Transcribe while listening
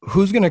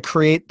who's going to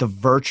create the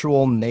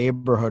virtual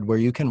neighborhood where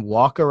you can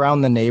walk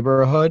around the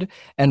neighborhood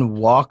and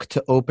walk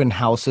to open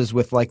houses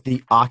with like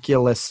the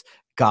Oculus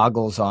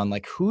goggles on?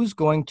 Like, who's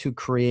going to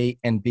create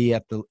and be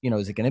at the,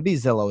 is it going to be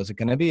Zillow? Is it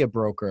going to be a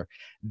broker?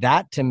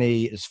 That to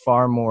me is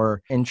far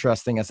more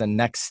interesting as a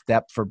next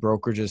step for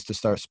brokerages to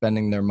start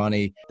spending their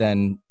money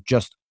than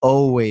just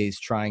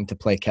always trying to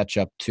play catch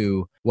up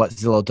to what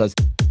Zillow does.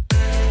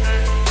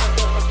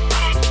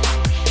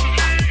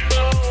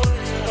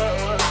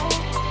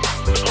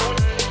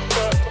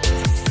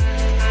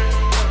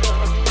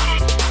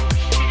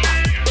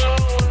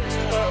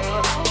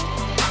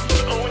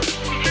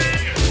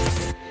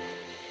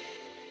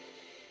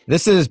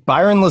 This is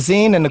Byron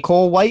Lazine and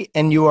Nicole White,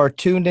 and you are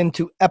tuned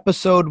into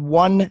episode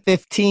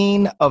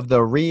 115 of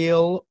The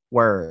Real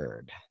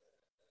Word.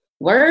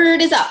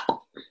 Word is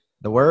up.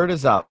 The word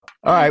is up.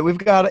 All right, we've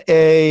got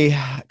a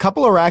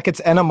couple of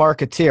rackets and a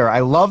marketeer. I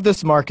love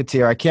this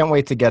marketeer. I can't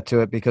wait to get to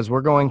it because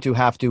we're going to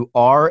have to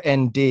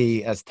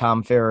R&D, as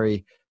Tom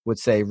Ferry would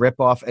say, rip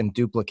off and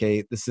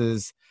duplicate. This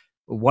is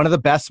one of the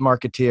best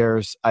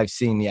marketeers I've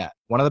seen yet.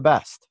 One of the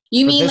best.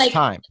 You mean like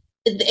time.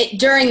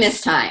 During this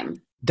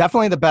time?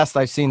 Definitely the best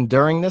I've seen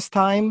during this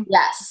time.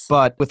 Yes.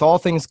 But with all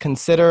things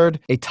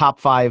considered, a top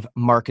 5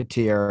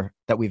 marketeer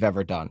that we've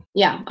ever done.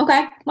 Yeah.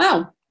 Okay.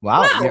 Wow.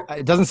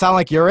 It doesn't sound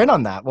like you're in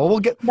on that. Well, we'll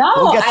get to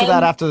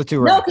that after the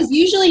two rackets. No, because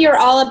usually you're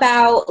all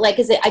about, like,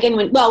 is it, again,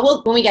 when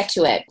we get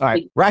to it. All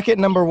right. Racket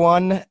number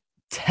 1,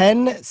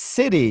 10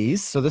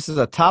 cities. So this is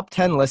a top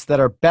 10 list that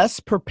are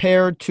best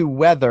prepared to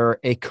weather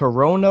a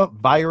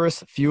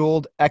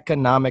coronavirus-fueled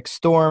economic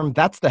storm.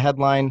 That's the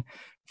headline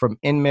from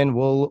Inman.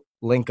 We'll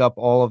link up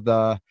all of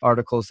the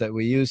articles that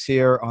we use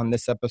here on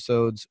this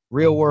episode's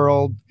Real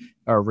Word.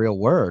 Well,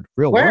 I'm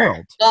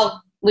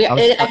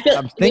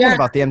thinking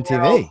about the MTV.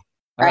 World,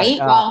 right?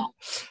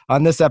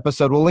 On this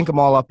episode, we'll link them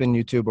all up in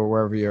YouTube or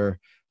wherever you're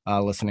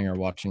listening or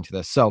watching to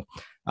this. So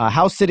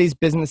how cities,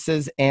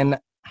 businesses, and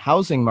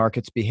housing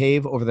markets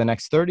behave over the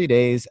next 30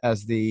 days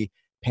as the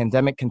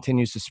pandemic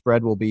continues to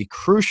spread will be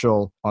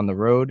crucial on the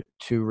road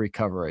to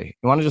recovery.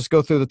 You want to just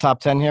go through the top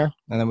 10 here?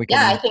 And then we can.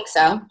 Yeah, I think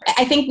so.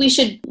 I think we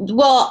should,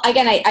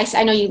 again,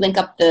 I know you link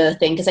up the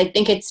thing because I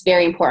think it's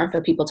very important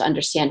for people to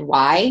understand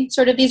why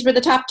sort of these were the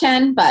top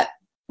 10, but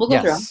we'll go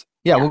through them.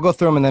 Yeah, we'll go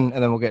through them and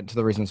then we'll get into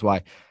the reasons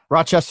why.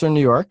 Rochester,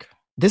 New York.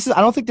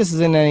 I don't think this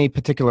is in any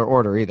particular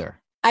order either.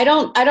 I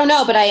don't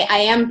know, but I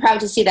am proud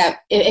to see that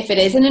if it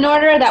is in an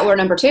order, that we're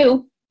number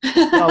 2.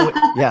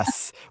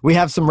 Yes, we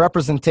have some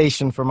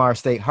representation from our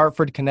state.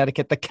 Hartford,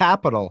 Connecticut, the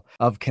capital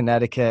of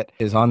Connecticut,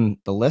 is on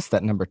the list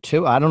at number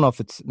 2. I don't know if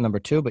it's number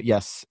 2, but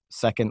yes,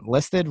 second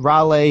listed.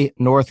 Raleigh,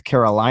 North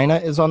Carolina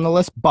is on the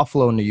list.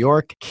 Buffalo, New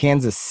York,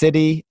 Kansas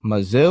City,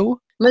 Mizzou.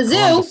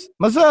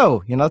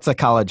 It's a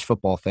college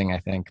football thing, I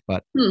think,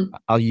 but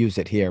I'll use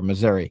it here.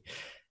 Missouri.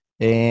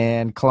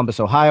 And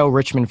Columbus, Ohio,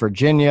 Richmond,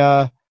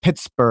 Virginia,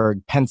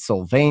 Pittsburgh,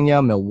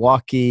 Pennsylvania,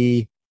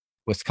 Milwaukee,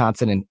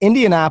 Wisconsin, and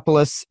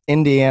Indianapolis,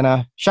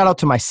 Indiana. Shout out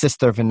to my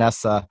sister,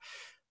 Vanessa,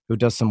 who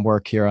does some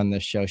work here on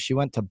this show. She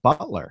went to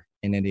Butler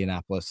in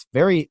Indianapolis.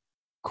 Very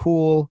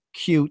cool,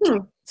 cute,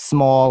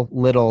 small,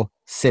 little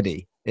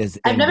city.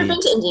 I've never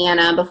been to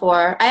Indiana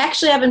before. I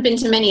actually haven't been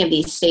to many of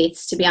these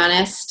states, to be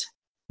honest.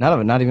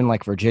 Not even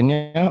like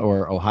Virginia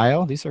or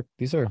Ohio. These are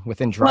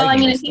within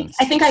driving distance.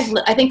 I think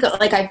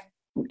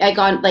I've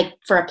gone like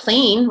for a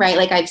plane, right?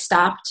 Like I've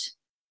stopped.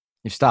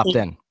 You stopped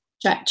in.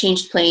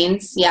 Changed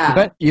planes,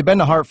 yeah. You've been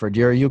to Hartford.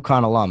 You're a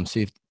UConn alum,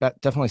 so you've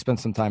definitely spent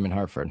some time in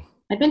Hartford.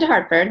 I've been to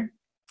Hartford.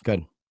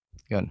 Good.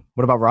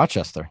 What about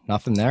Rochester?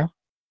 Nothing there?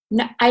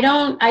 No, I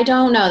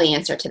don't know the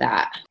answer to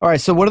that. All right,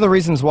 so what are the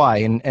reasons why,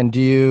 and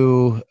do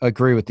you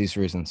agree with these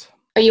reasons?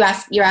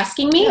 You're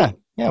asking me?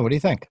 Yeah. What do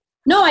you think?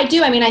 No, I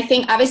do. I mean, I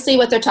think obviously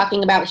what they're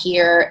talking about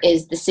here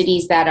is the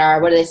cities that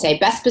are, what do they say,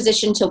 best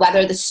positioned to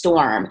weather the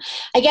storm.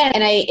 Again,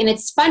 and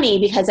it's funny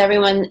because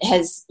everyone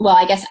has,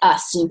 I guess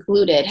us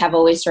included, have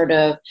always sort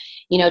of,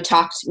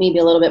 talked maybe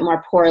a little bit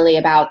more poorly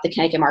about the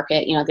Connecticut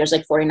market. There's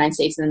like 49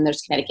 states and then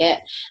there's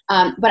Connecticut.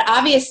 But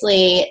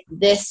obviously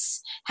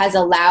this has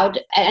allowed,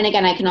 and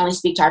again, I can only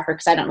speak to Hartford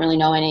because I don't really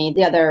know any of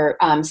the other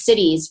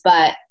cities,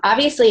 but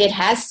obviously it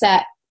has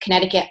set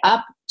Connecticut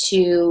up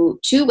to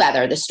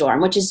weather the storm,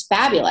 which is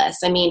fabulous.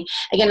 I mean,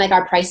 again, like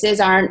our prices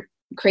aren't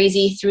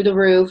crazy through the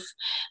roof.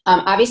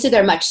 Obviously,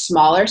 they're much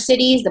smaller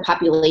cities. The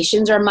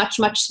populations are much,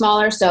 much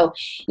smaller. So,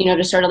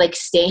 to sort of like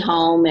stay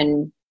home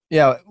and.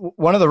 Yeah.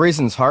 One of the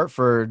reasons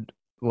Hartford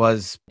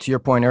was, to your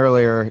point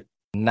earlier,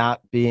 not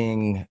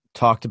being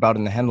talked about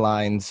in the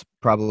headlines,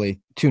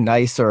 probably too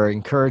nice or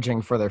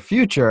encouraging for their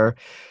future,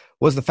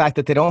 was the fact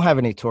that they don't have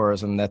any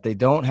tourism, that they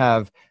don't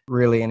have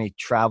really any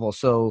travel.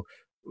 So,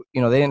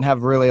 they didn't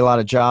have really a lot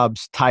of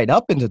jobs tied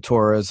up into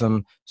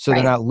tourism, so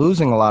They're not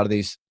losing a lot of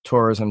these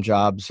tourism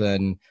jobs.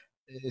 And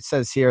it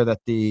says here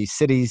that the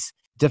city's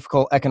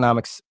difficult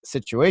economic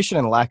situation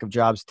and lack of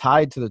jobs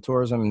tied to the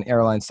tourism and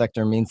airline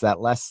sector means that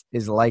less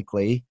is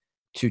likely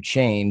to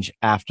change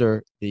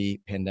after the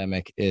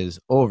pandemic is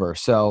over.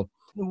 So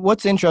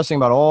what's interesting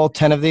about all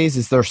 10 of these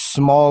is they're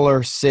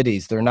smaller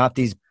cities. They're not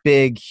these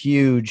big,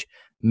 huge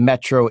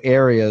metro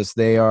areas.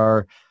 They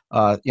are,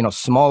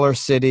 smaller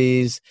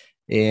cities,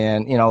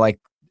 and, like,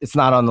 it's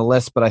not on the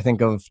list, but I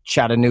think of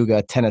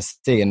Chattanooga,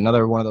 Tennessee,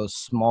 another one of those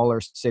smaller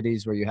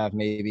cities where you have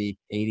maybe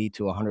 80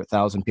 to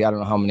 100,000 people. I don't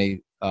know how many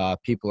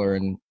people are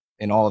in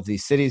all of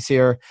these cities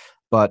here,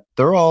 but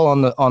they're all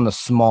on the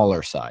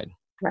smaller side.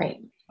 Right.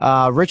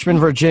 Richmond,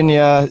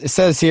 Virginia, it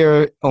says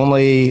here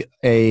only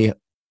a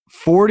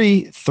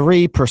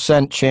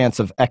 43% chance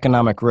of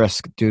economic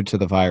risk due to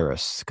the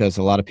virus, because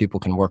a lot of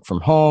people can work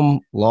from home,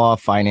 law,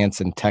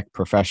 finance, and tech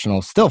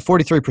professionals. Still,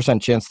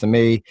 43% chance to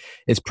me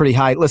is pretty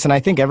high. Listen,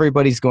 I think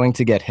everybody's going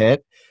to get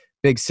hit.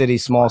 Big city,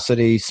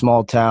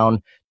 small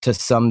town, to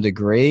some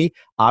degree.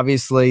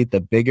 Obviously,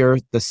 the bigger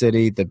the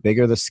city, the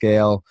bigger the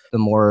scale, the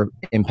more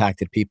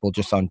impacted people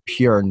just on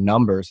pure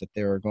numbers that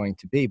there are going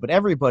to be. But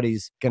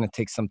everybody's going to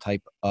take some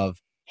type of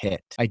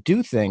hit. I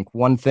do think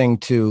one thing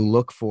to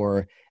look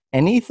for,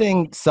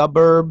 anything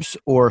suburbs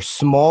or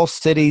small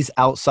cities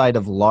outside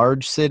of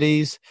large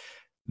cities,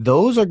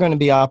 those are going to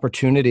be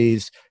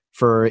opportunities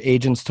for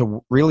agents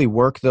to really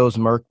work those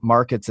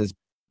markets, as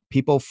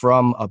people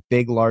from a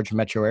big, large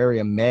metro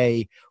area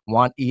may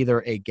want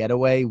either a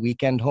getaway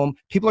weekend home.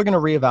 People are going to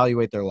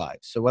reevaluate their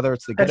lives. So whether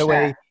it's the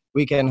getaway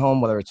weekend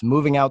home, whether it's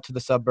moving out to the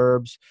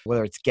suburbs,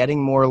 whether it's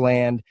getting more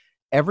land,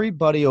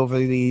 everybody over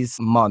these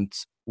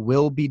months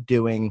will be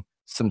doing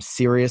some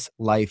serious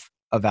life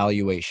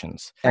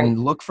evaluations, and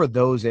look for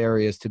those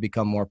areas to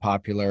become more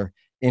popular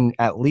in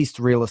at least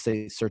real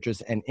estate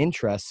searches and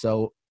interests.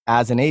 So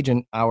as an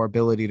agent, our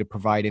ability to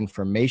provide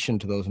information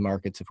to those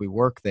markets, if we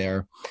work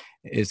there,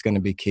 is going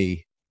to be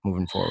key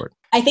moving forward.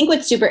 I think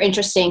what's super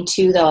interesting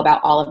too, though,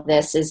 about all of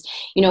this is,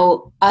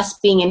 us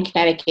being in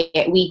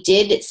Connecticut, we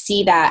did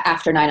see that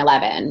after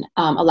 9/11.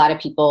 A lot of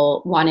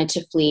people wanted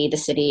to flee the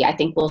city. I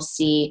think we'll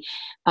see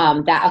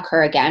that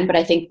occur again. But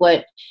I think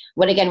what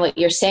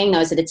you're saying, though,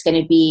 is that it's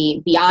going to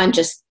be beyond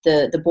just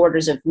the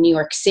borders of New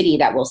York City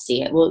that we'll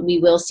see it. We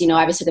will see,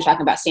 obviously they're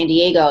talking about San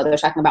Diego, they're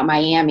talking about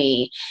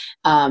Miami.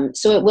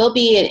 So it will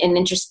be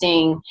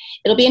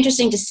it'll be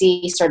interesting to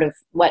see sort of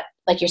what,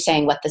 like you're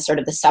saying, what the sort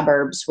of the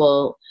suburbs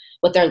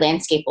what their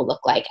landscape will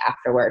look like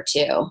afterward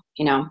too,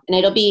 and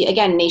it'll be,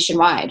 again,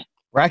 nationwide.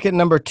 Bracket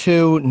number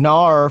 2,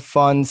 NAR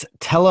funds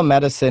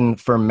telemedicine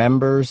for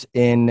members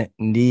in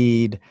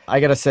need. I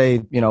got to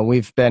say,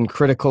 we've been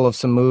critical of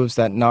some moves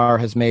that NAR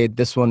has made.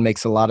 This one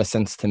makes a lot of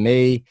sense to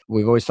me.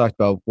 We've always talked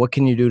about what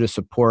can you do to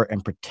support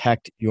and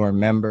protect your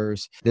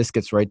members. This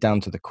gets right down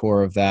to the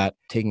core of that,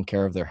 taking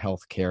care of their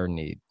health care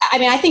need. I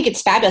mean, I think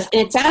it's fabulous.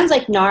 And it sounds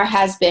like NAR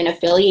has been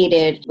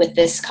affiliated with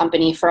this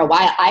company for a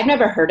while. I've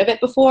never heard of it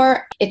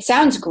before. It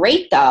sounds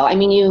great, though. I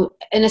mean,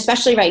 and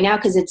especially right now,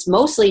 because it's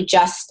mostly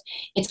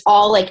it's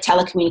all like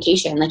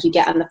telecommunication. Like, you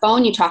get on the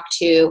phone, you talk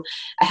to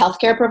a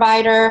healthcare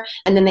provider,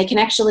 and then they can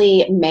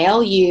actually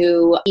mail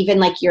you, even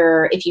like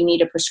if you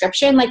need a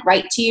prescription, like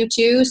right to you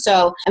too.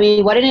 So, I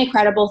mean, what an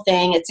incredible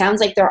thing. It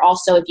sounds like they're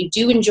also, if you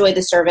do enjoy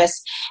the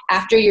service,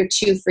 after your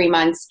 2 free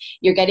months,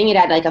 you're getting it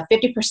at like a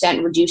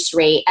 50% reduced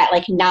rate at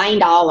like $9.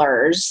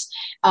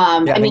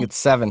 I think it's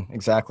 7.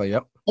 Exactly.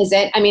 Yep. Is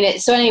it? I mean,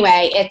 so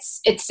anyway,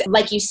 it's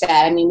like you said,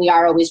 I mean, we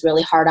are always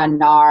really hard on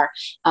NAR,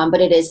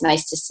 but it is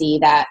nice to see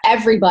that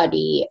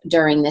everybody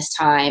during this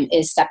time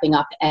is stepping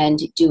up and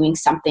doing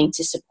something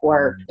to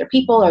support their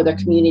people or their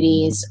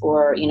communities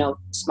or,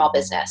 small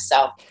business.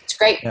 So it's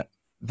great. Yeah.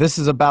 This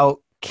is about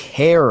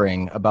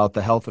caring about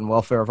the health and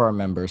welfare of our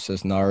members,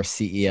 says NAR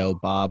CEO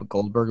Bob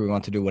Goldberg. We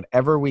want to do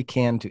whatever we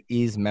can to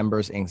ease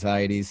members'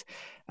 anxieties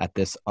at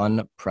this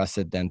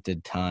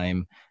unprecedented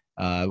time.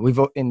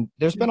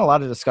 There's been a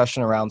lot of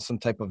discussion around some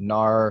type of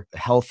NAR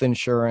health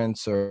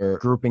insurance, or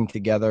grouping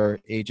together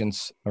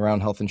agents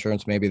around health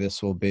insurance. Maybe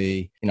this will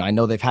be, I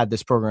know they've had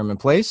this program in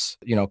place,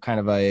 kind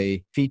of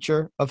a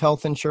feature of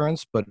health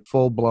insurance, but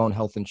full-blown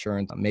health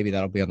insurance, maybe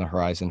that'll be on the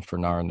horizon for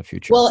NAR in the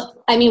future. Well,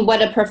 I mean,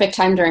 what a perfect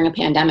time during a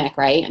pandemic,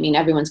 right? I mean,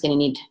 everyone's going to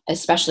need,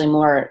 especially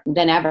more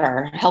than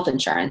ever, health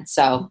insurance.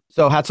 So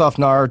hats off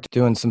NAR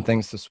doing some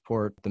things to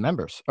support the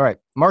members. All right.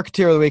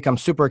 Marketeer of the Week. I'm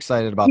super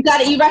excited about. You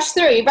got it. You rushed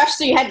through.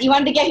 You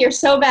wanted to get here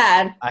so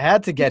bad. I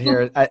had to get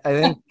here. I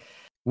think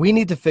we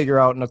need to figure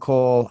out,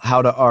 Nicole,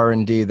 how to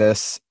R&D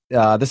this.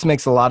 This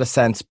makes a lot of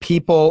sense.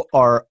 People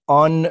are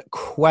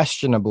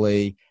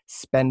unquestionably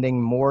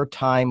spending more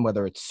time,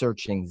 whether it's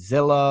searching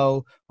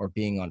Zillow or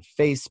being on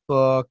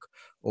Facebook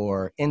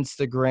or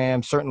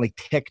Instagram, certainly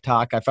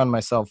TikTok. I found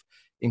myself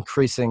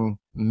increasing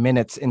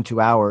minutes into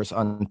hours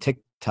on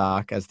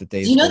TikTok as the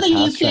days go past. Do you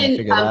know that you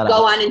can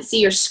go on and see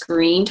your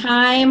screen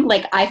time?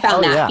 Like, I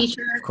found that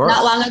feature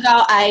not long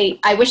ago.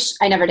 I wish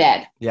I never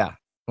did. Yeah.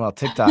 Well,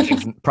 TikTok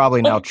is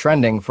probably now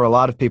trending for a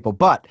lot of people.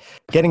 But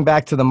getting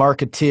back to the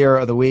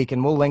Marketeer of the Week,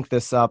 and we'll link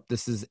this up.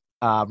 This is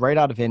right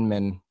out of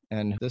Inman.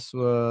 And this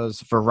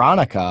was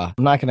Veronica.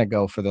 I'm not going to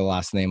go for the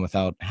last name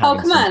without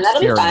having come on.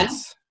 That'll be fun.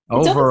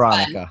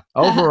 Veronica.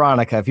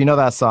 Veronica. If you know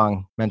that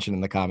song, mention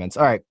in the comments.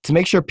 All right. To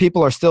make sure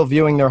people are still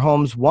viewing their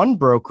homes, one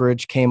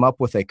brokerage came up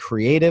with a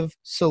creative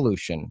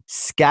solution.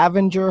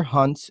 Scavenger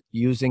hunts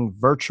using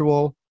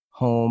virtual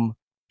home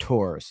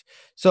tours.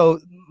 So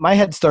my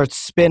head starts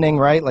spinning,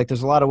 right? Like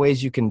there's a lot of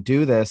ways you can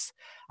do this.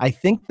 I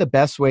think the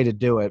best way to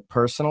do it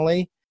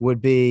personally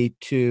would be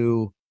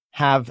to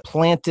have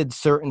planted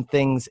certain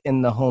things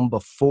in the home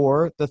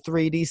before the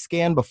 3D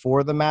scan,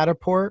 before the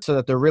Matterport, so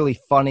that they're really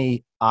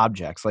funny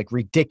objects, like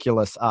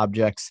ridiculous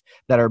objects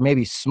that are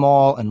maybe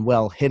small and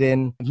well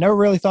hidden. I've never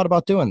really thought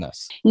about doing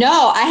this.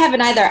 No, I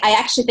haven't either. I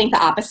actually think the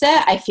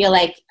opposite. I feel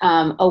like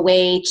a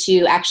way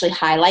to actually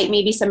highlight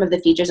maybe some of the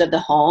features of the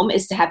home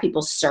is to have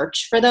people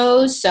search for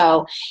those.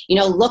 So,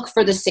 look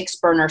for the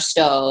 6-burner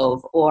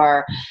stove,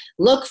 or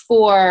look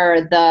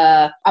for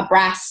a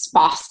brass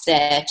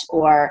faucet,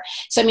 or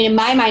so. I mean, in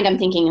my mind, I'm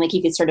thinking like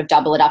you could sort of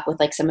double it up with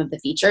like some of the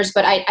features.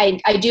 But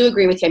I do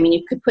agree with you. I mean,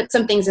 you could put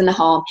some things in the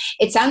home.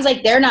 It sounds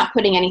like they're not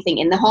putting anything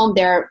in the home.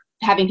 They're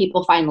having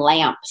people find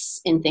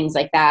lamps and things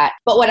like that.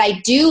 But what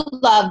I do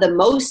love the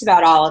most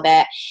about all of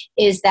it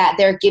is that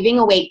they're giving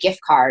away gift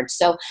cards.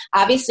 So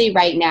obviously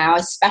right now,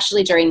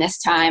 especially during this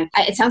time,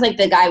 it sounds like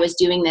the guy was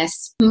doing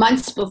this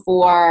months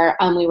before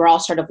we were all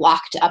sort of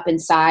locked up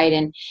inside.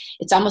 And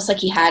it's almost like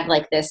he had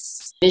like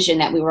this vision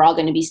that we were all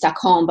going to be stuck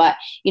home. But,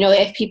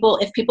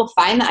 if people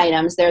find the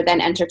items, they're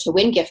then entered to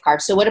win gift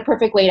cards. So what a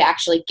perfect way to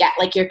actually get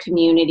like your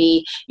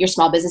community, your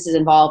small businesses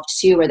involved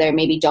too, where they're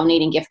maybe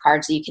donating gift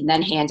cards that you can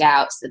then hand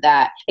out, so that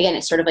again,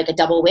 it's sort of like a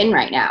double win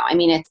right now. I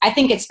mean, I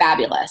think it's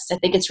fabulous. I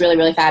think it's really,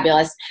 really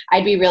fabulous.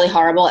 I'd be really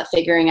horrible at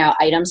figuring out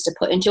items to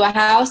put into a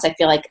house. I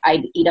feel like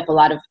I'd eat up a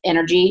lot of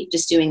energy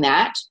just doing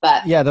that.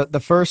 But yeah, the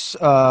first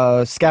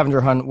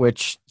scavenger hunt,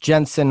 which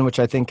Jensen, which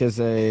I think is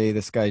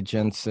this guy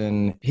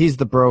Jensen, he's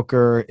the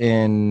broker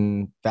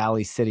in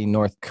Valley City,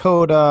 North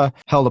Dakota,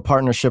 held a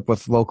partnership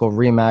with local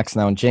Remax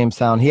now in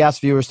Jamestown. He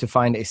asked viewers to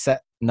find a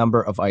set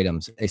number of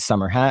items: a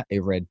summer hat, a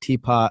red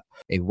teapot,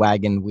 a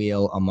wagon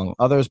wheel, among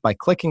others. By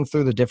clicking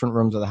through the different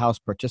rooms of the house,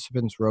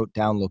 participants wrote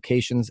down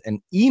locations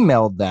and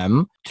emailed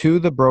them to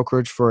the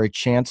brokerage for a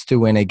chance to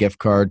win a gift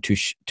card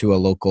to a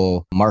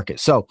local market.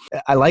 So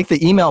I like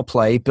the email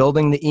play,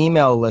 building the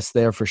email list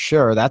there for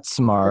sure. That's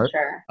smart. for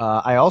sure.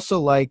 I also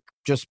like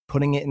just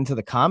putting it into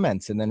the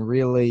comments and then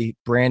really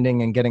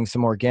branding and getting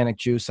some organic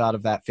juice out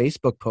of that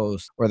Facebook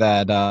post, or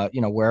that,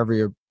 wherever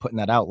you're putting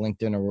that out,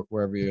 LinkedIn or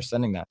wherever you're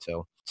sending that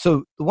to.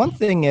 So the one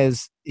thing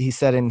is, he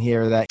said in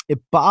here that it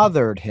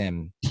bothered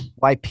him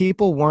why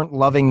people weren't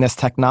loving this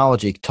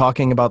technology,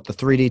 talking about the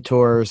 3D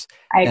tours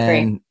I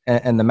agree.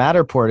 and the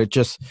Matterport.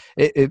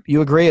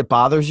 You agree it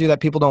bothers you that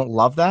people don't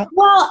love that?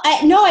 Well,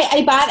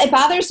 it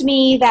bothers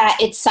me that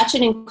it's such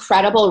an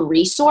incredible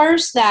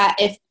resource that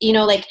if,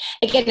 like,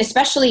 again,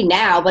 especially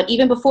now, but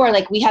even before,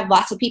 like we have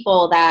lots of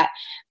people that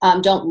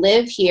don't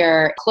live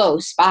here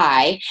close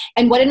by.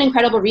 And what an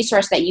incredible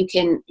resource that you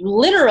can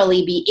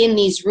literally be in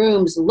these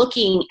rooms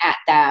looking at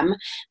them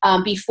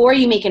before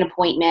you make an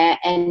appointment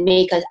and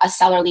make a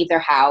seller leave their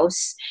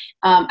house.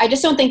 I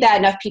just don't think that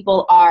enough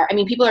people are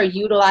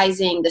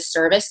utilizing the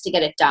service to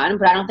get it done,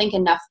 but I don't think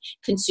enough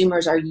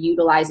consumers are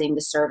utilizing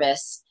the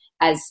service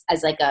as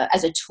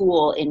a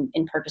tool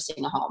in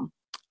purchasing a home.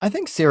 I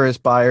think serious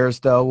buyers,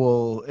 though,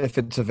 will, if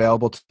it's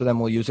available to them,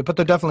 will use it. But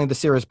they're definitely, the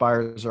serious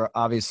buyers are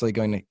obviously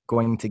going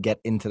to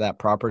get into that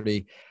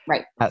property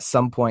right at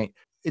some point.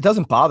 It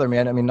doesn't bother me.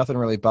 I mean, nothing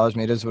really bothers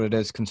me. It is what it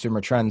is,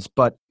 consumer trends.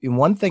 But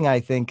one thing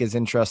I think is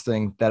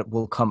interesting that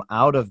will come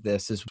out of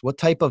this is what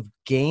type of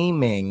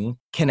gaming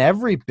can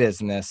every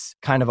business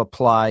kind of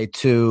apply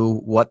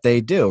to what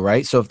they do,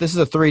 right? So if this is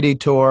a 3D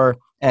tour,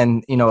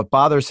 and, it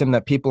bothers him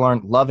that people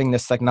aren't loving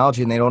this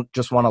technology and they don't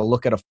just want to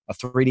look at a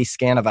 3D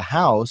scan of a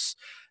house,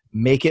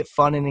 make it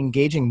fun and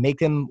engaging, make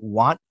them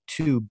want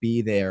to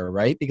be there,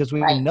 right? Because we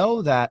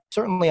know that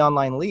certainly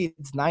online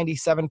leads,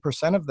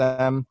 97% of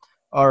them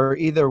are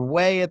either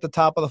way at the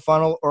top of the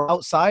funnel or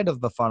outside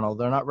of the funnel.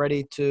 They're not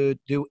ready to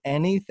do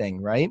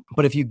anything, right?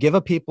 But if you give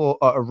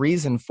a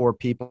reason for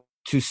people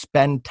to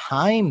spend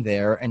time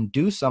there and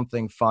do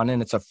something fun,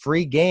 and it's a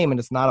free game and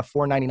it's not a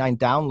 $4.99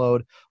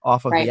 download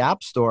off of the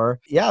App Store,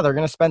 they're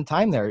going to spend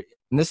time there.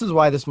 And this is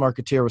why this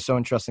marketeer was so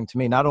interesting to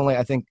me. Not only,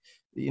 I think,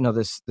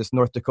 this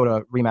North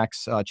Dakota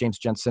Remax, James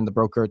Jensen, the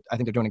broker, I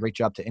think they're doing a great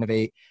job to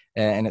innovate.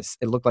 And it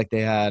looked like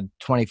they had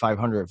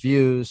 2,500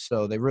 views.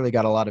 So they really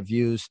got a lot of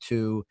views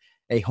to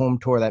a home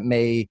tour that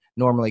may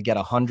normally get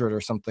 100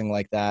 or something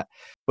like that.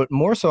 But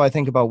more so, I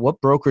think about what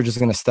brokerage is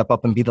going to step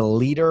up and be the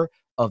leader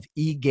of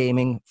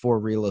e-gaming for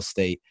real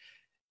estate.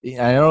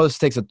 I know this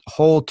takes a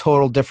whole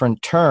total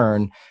different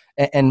turn.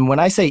 And when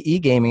I say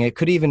e-gaming, it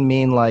could even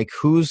mean like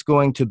who's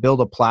going to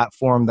build a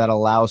platform that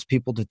allows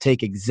people to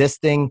take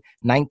existing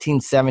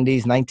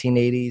 1970s,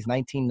 1980s,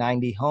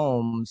 1990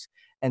 homes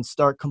and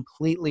start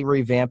completely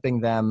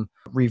revamping them,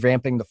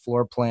 revamping the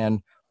floor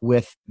plan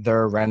with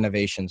their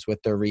renovations,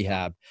 with their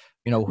rehab.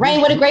 Right.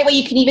 What a great way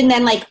you can even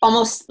then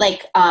almost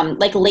link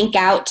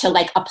out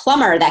to a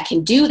plumber that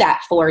can do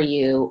that for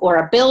you, or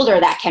a builder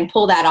that can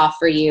pull that off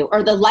for you,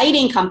 or the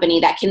lighting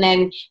company that can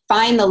then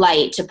find the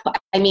light to put.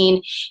 I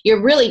mean,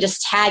 you're really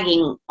just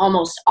tagging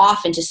almost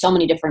off into so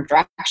many different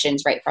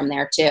directions right from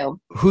there too.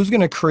 Who's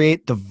going to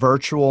create the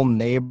virtual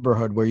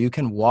neighborhood where you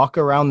can walk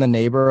around the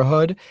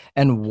neighborhood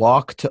and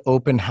walk to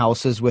open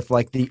houses with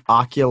the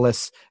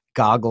Oculus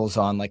goggles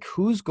on?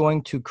 Who's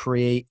going to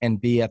create and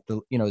be at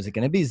the, is it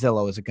going to be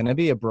Zillow? Is it going to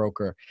be a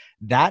broker?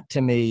 That to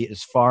me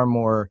is far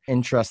more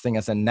interesting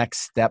as a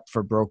next step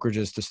for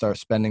brokerages to start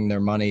spending their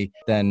money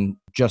than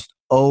just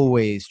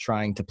always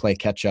trying to play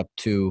catch up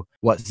to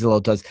what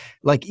Zillow does.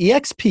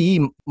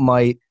 EXP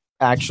might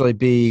actually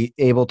be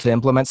able to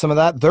implement some of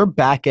that. Their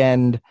back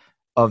end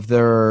of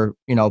their,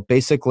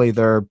 basically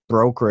their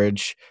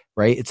brokerage,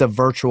 right? It's a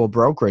virtual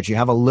brokerage. You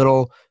have a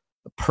little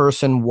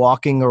person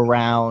walking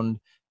around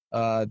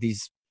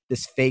this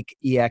fake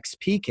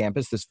EXP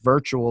campus, this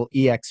virtual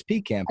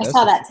EXP campus. I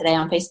saw that today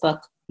on Facebook.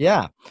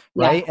 Yeah.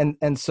 Right. Yeah.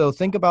 And so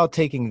think about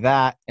taking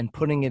that and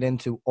putting it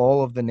into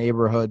all of the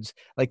neighborhoods.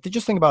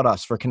 Just think about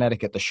us for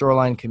Connecticut, the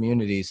shoreline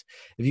communities.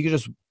 If you could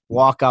just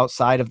walk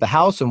outside of the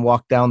house and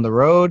walk down the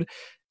road,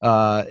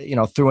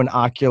 through an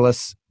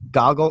Oculus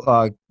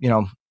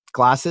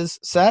glasses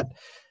set,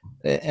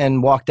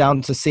 and walk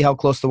down to see how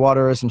close the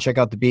water is and check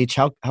out the beach.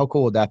 How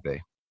cool would that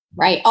be?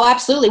 Right. Oh,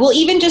 absolutely. Well,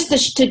 even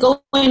just to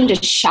go into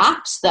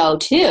shops though,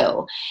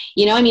 too,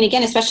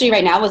 again, especially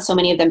right now with so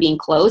many of them being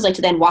closed,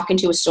 to then walk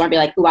into a store and be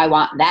like, "Ooh, I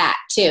want that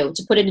too,"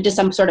 to put it into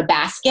some sort of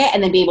basket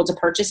and then be able to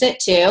purchase it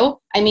too.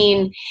 I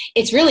mean,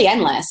 it's really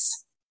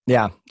endless.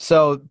 Yeah.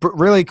 So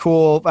really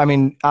cool. I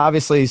mean,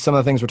 obviously some of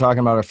the things we're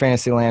talking about are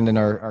fantasy land and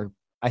are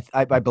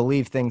I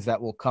believe things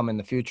that will come in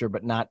the future,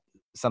 but not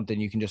something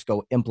you can just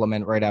go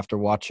implement right after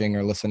watching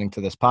or listening to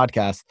this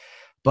podcast.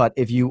 But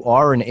if you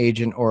are an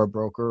agent or a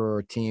broker or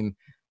a team,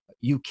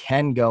 you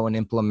can go and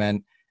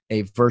implement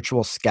a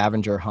virtual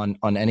scavenger hunt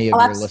on any of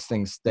your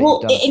listings that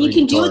you've done. And you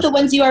can do with the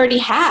ones you already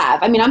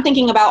have. I mean, I'm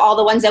thinking about all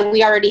the ones that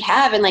we already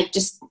have and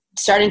just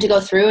starting to go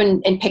through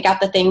and pick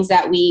out the things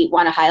that we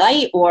want to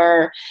highlight,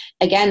 or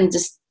again,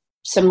 just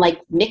some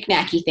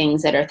knick-knacky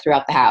things that are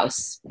throughout the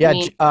house.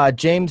 Yeah.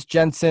 James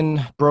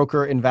Jensen,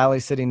 broker in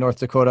Valley City, North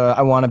Dakota.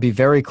 I want to be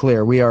very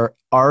clear. We are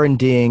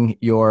R&Ding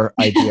your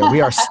idea.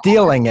 We are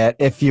stealing it,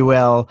 if you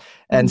will.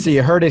 And so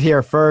you heard it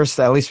here first.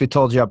 At least we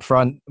told you up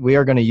front. We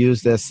are going to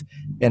use this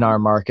in our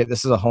market.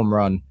 This is a home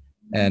run.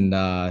 And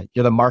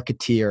you're the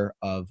marketeer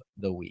of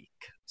the week.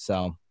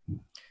 So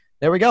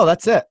there we go.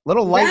 That's it.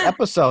 Little light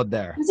episode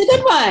there. It's a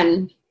good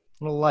one.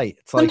 A little light.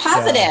 It's some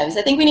positives.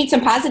 I think we need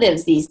some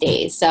positives these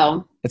days.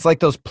 So it's like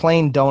those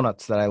plain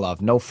donuts that I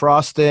love. No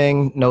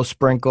frosting, no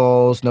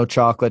sprinkles, no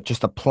chocolate,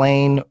 just a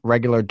plain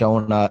regular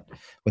donut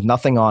with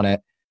nothing on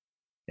it.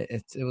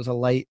 It was a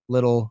light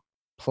little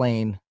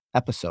plain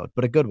episode,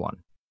 but a good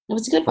one. It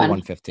was a good one.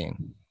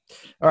 115.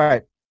 All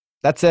right.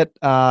 That's it.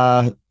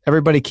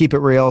 Everybody keep it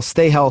real.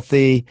 Stay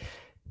healthy.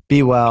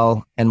 Be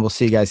well. And we'll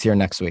see you guys here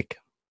next week.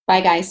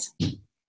 Bye, guys.